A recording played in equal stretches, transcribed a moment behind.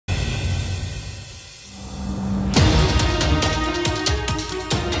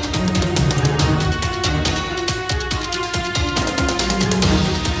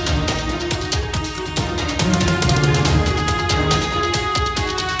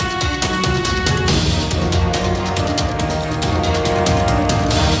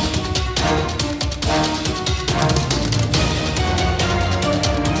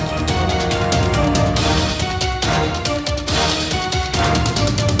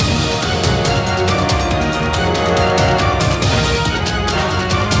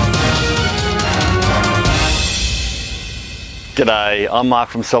G'day, I'm Mark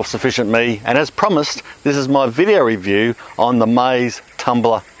from Self-Sufficient Me, and as promised, this is my video review on the Maze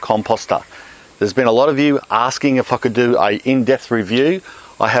Tumbler composter. There's been a lot of you asking if I could do an in-depth review.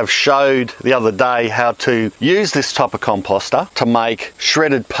 I have showed the other day how to use this type of composter to make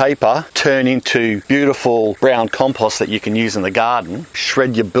shredded paper turn into beautiful brown compost that you can use in the garden,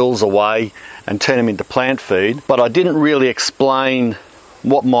 shred your bills away and turn them into plant food. But I didn't really explain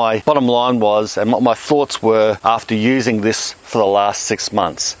what my bottom line was and what my thoughts were after using this for the last 6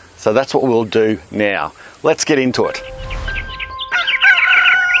 months. So that's what we'll do now. Let's get into it.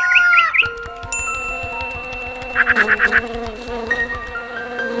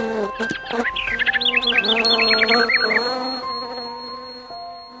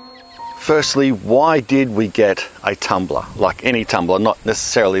 Firstly, why did we get a tumbler? Like any tumbler, not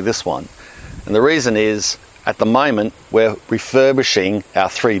necessarily this one. And the reason is, at the moment, we're refurbishing our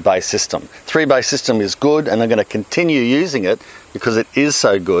 3-bay system. 3-bay system is good and I'm going to continue using it because it is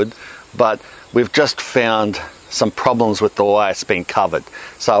so good, but we've just found some problems with the way it's been covered.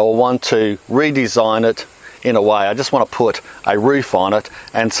 So I want to redesign it in a way. I just want to put a roof on it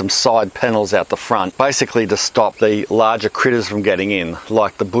and some side panels out the front, basically to stop the larger critters from getting in,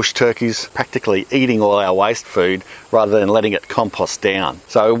 like the bush turkeys practically eating all our waste food rather than letting it compost down.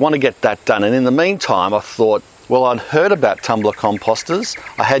 So I want to get that done, and in the meantime I thought, well, I'd heard about tumbler composters.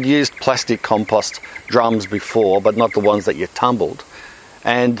 I had used plastic compost drums before, but not the ones that you tumbled,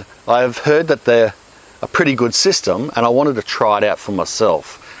 and I've heard that they're a pretty good system, and I wanted to try it out for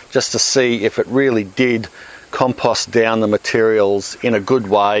myself just to see if it really did compost down the materials in a good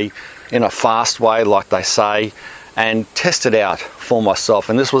way, in a fast way like they say, and test it out for myself.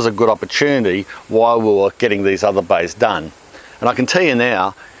 And this was a good opportunity while we were getting these other bays done. And I can tell you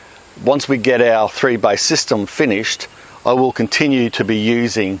now, once we get our 3-bay system finished, I will continue to be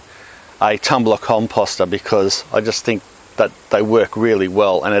using a tumbler composter because I just think that they work really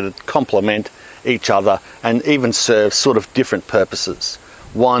well and it complement each other and even serve sort of different purposes.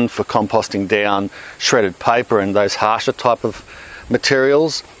 One for composting down shredded paper and those harsher type of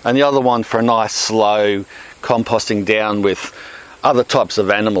materials, and the other one for a nice slow composting down with other types of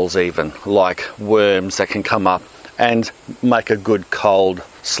animals, even like worms that can come up and make a good cold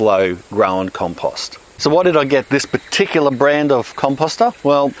slow growing compost. So why did I get this particular brand of composter?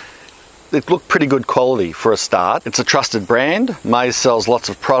 Well, it looked pretty good quality for a start. It's a trusted brand. Maze sells lots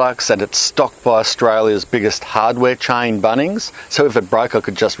of products and it's stocked by Australia's biggest hardware chain, Bunnings. So if it broke, I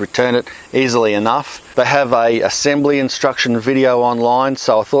could just return it easily enough. They have a assembly instruction video online,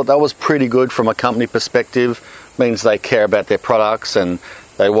 so I thought that was pretty good from a company perspective. Means they care about their products and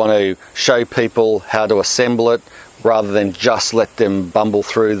they want to show people how to assemble it rather than just let them bumble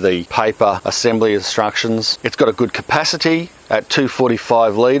through the paper assembly instructions. It's got a good capacity at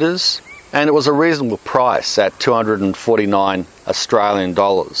 245 litres. And it was a reasonable price at 249 Australian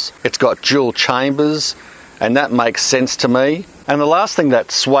dollars. It's got dual chambers, and that makes sense to me. And the last thing that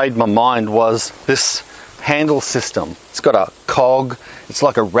swayed my mind was this handle system. It's got a cog, it's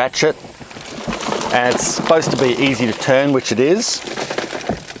like a ratchet, and it's supposed to be easy to turn, which it is,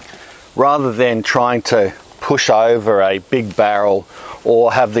 rather than trying to push over a big barrel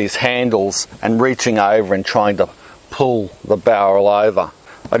or have these handles and reaching over and trying to pull the barrel over.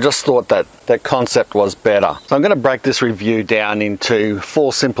 I just thought that that concept was better. So I'm going to break this review down into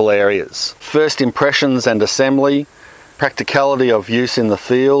 4 simple areas. First impressions and assembly, practicality of use in the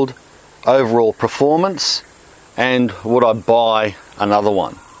field, overall performance, and would I buy another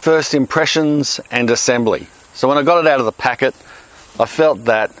one? First impressions and assembly. So when I got it out of the packet, I felt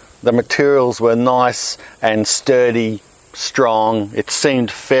that the materials were nice and sturdy, strong. It seemed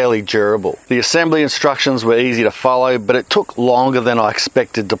fairly durable. The assembly instructions were easy to follow, but it took longer than I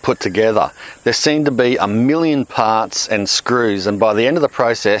expected to put together. There seemed to be a million parts and screws, and by the end of the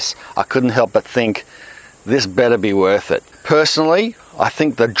process I couldn't help but think, this better be worth it. Personally, I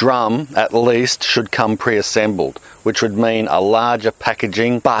think the drum at least should come pre-assembled, which would mean a larger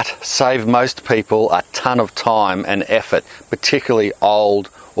packaging but save most people a ton of time and effort, particularly old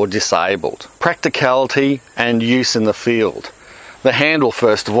or disabled. Practicality and use in the field. The handle,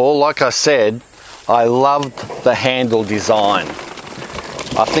 first of all, like I said, I loved the handle design.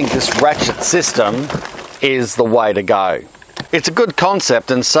 I think this ratchet system is the way to go. It's a good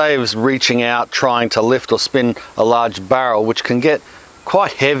concept and saves reaching out trying to lift or spin a large barrel, which can get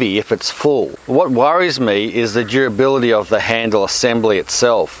quite heavy if it's full. What worries me is the durability of the handle assembly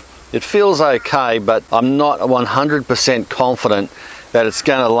itself. It feels okay, but I'm not 100% confident that it's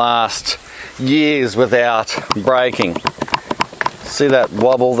going to last years without breaking. See that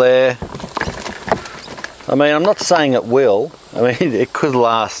wobble there? I mean, I'm not saying it will. I mean, it could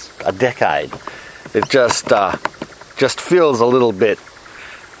last a decade. It just just feels a little bit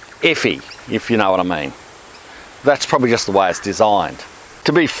iffy, if you know what I mean. That's probably just the way it's designed.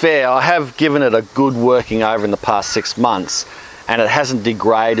 To be fair, I have given it a good working over in the past 6 months, and it hasn't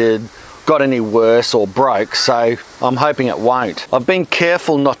degraded, got any worse or broke, so I'm hoping it won't. I've been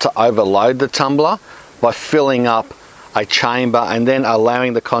careful not to overload the tumbler by filling up a chamber and then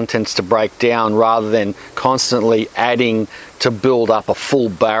allowing the contents to break down rather than constantly adding to build up a full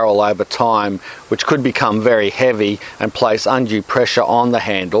barrel over time, which could become very heavy and place undue pressure on the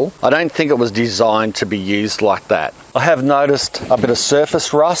handle. I don't think it was designed to be used like that. I have noticed a bit of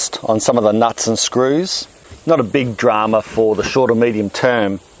surface rust on some of the nuts and screws. Not a big drama for the short or medium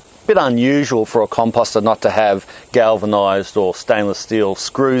term. Bit unusual for a composter not to have galvanized or stainless steel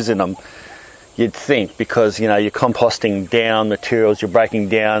screws in them, you'd think, because you know you're composting down materials, you're breaking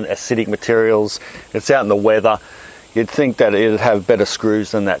down acidic materials, it's out in the weather. You'd think that it'd have better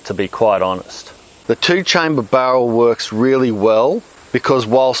screws than that, to be quite honest. The 2-chamber barrel works really well because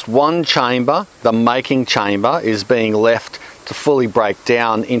whilst one chamber, the making chamber, is being left to fully break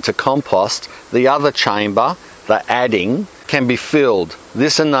down into compost, the other chamber, the adding, can be filled.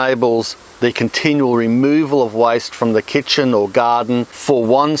 This enables the continual removal of waste from the kitchen or garden for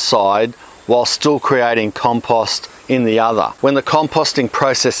one side while still creating compost in the other. When the composting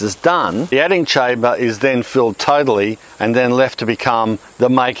process is done, the adding chamber is then filled totally and then left to become the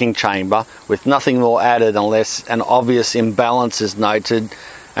making chamber with nothing more added unless an obvious imbalance is noted,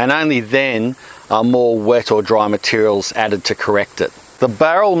 and only then are more wet or dry materials added to correct it. The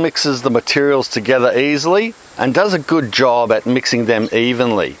barrel mixes the materials together easily and does a good job at mixing them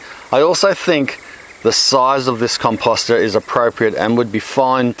evenly. I also think the size of this composter is appropriate and would be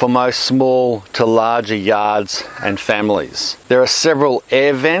fine for most small to larger yards and families. There are several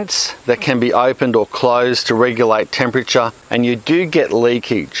air vents that can be opened or closed to regulate temperature, and you do get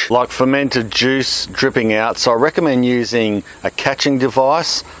leakage, like fermented juice dripping out, so I recommend using a catching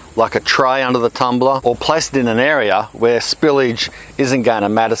device like a tray under the tumbler, or place it in an area where spillage isn't going to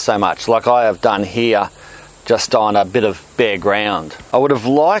matter so much, like I have done here just on a bit of bare ground. I would have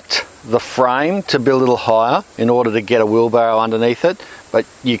liked the frame to be a little higher in order to get a wheelbarrow underneath it, but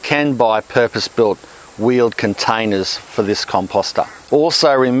you can buy purpose-built wheeled containers for this composter.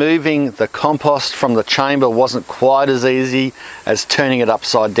 Also, removing the compost from the chamber wasn't quite as easy as turning it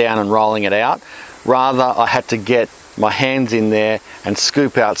upside down and rolling it out. Rather, I had to get my hands in there and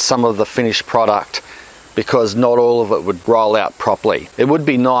scoop out some of the finished product because not all of it would roll out properly. It would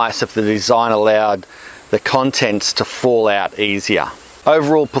be nice if the design allowed the contents to fall out easier.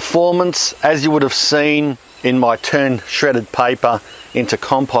 Overall performance, as you would have seen in my turn shredded paper into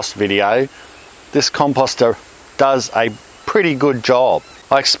compost video, this composter does a pretty good job.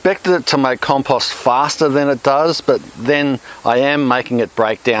 I expected it to make compost faster than it does, but then I am making it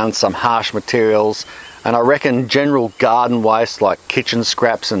break down some harsh materials, and I reckon general garden waste like kitchen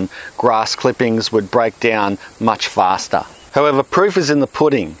scraps and grass clippings would break down much faster. However, proof is in the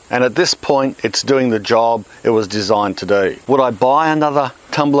pudding, and at this point it's doing the job it was designed to do. Would I buy another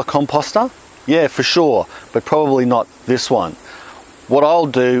tumbler composter? Yeah, for sure, but probably not this one. What I'll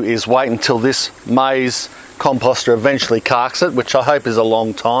do is wait until this Maze composter eventually carks it, which I hope is a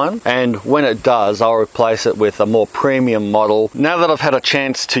long time, and when it does I'll replace it with a more premium model. Now that I've had a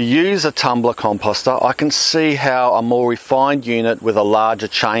chance to use a tumbler composter, I can see how a more refined unit with a larger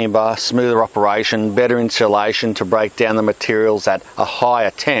chamber, smoother operation, better insulation to break down the materials at a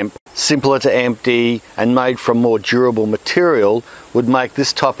higher temp, simpler to empty and made from more durable material would make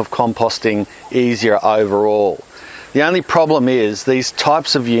this type of composting easier overall. The only problem is these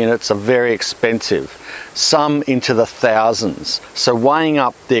types of units are very expensive, some into the thousands. So weighing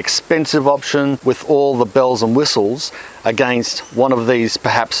up the expensive option with all the bells and whistles against one of these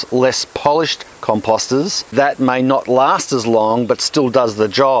perhaps less polished composters that may not last as long but still does the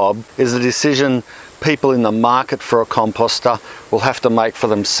job is a decision people in the market for a composter will have to make for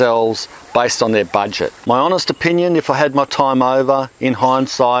themselves based on their budget. My honest opinion, if I had my time over, in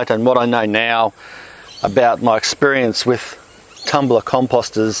hindsight and what I know now about my experience with tumbler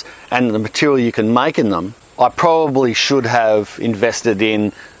composters and the material you can make in them, I probably should have invested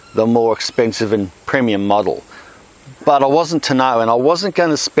in the more expensive and premium model. But I wasn't to know, and I wasn't going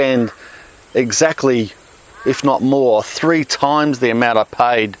to spend exactly, if not more, 3 times the amount I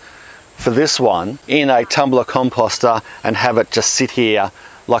paid for this one in a tumbler composter and have it just sit here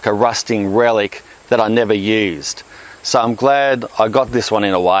like a rusting relic that I never used. So I'm glad I got this one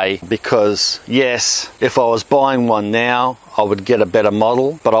in a way, because yes, if I was buying one now I would get a better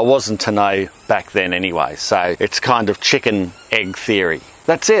model, but I wasn't to know back then anyway, so it's kind of chicken egg theory.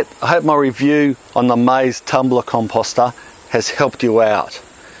 That's it. I hope my review on the Maze tumbler composter has helped you out.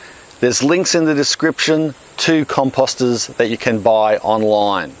 There's links in the description 2 composters that you can buy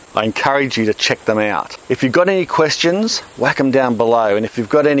online. I encourage you to check them out. If you've got any questions, whack them down below. And if you've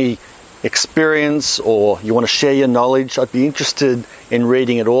got any experience or you want to share your knowledge, I'd be interested in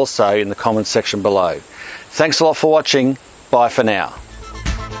reading it also in the comments section below. Thanks a lot for watching. Bye for now.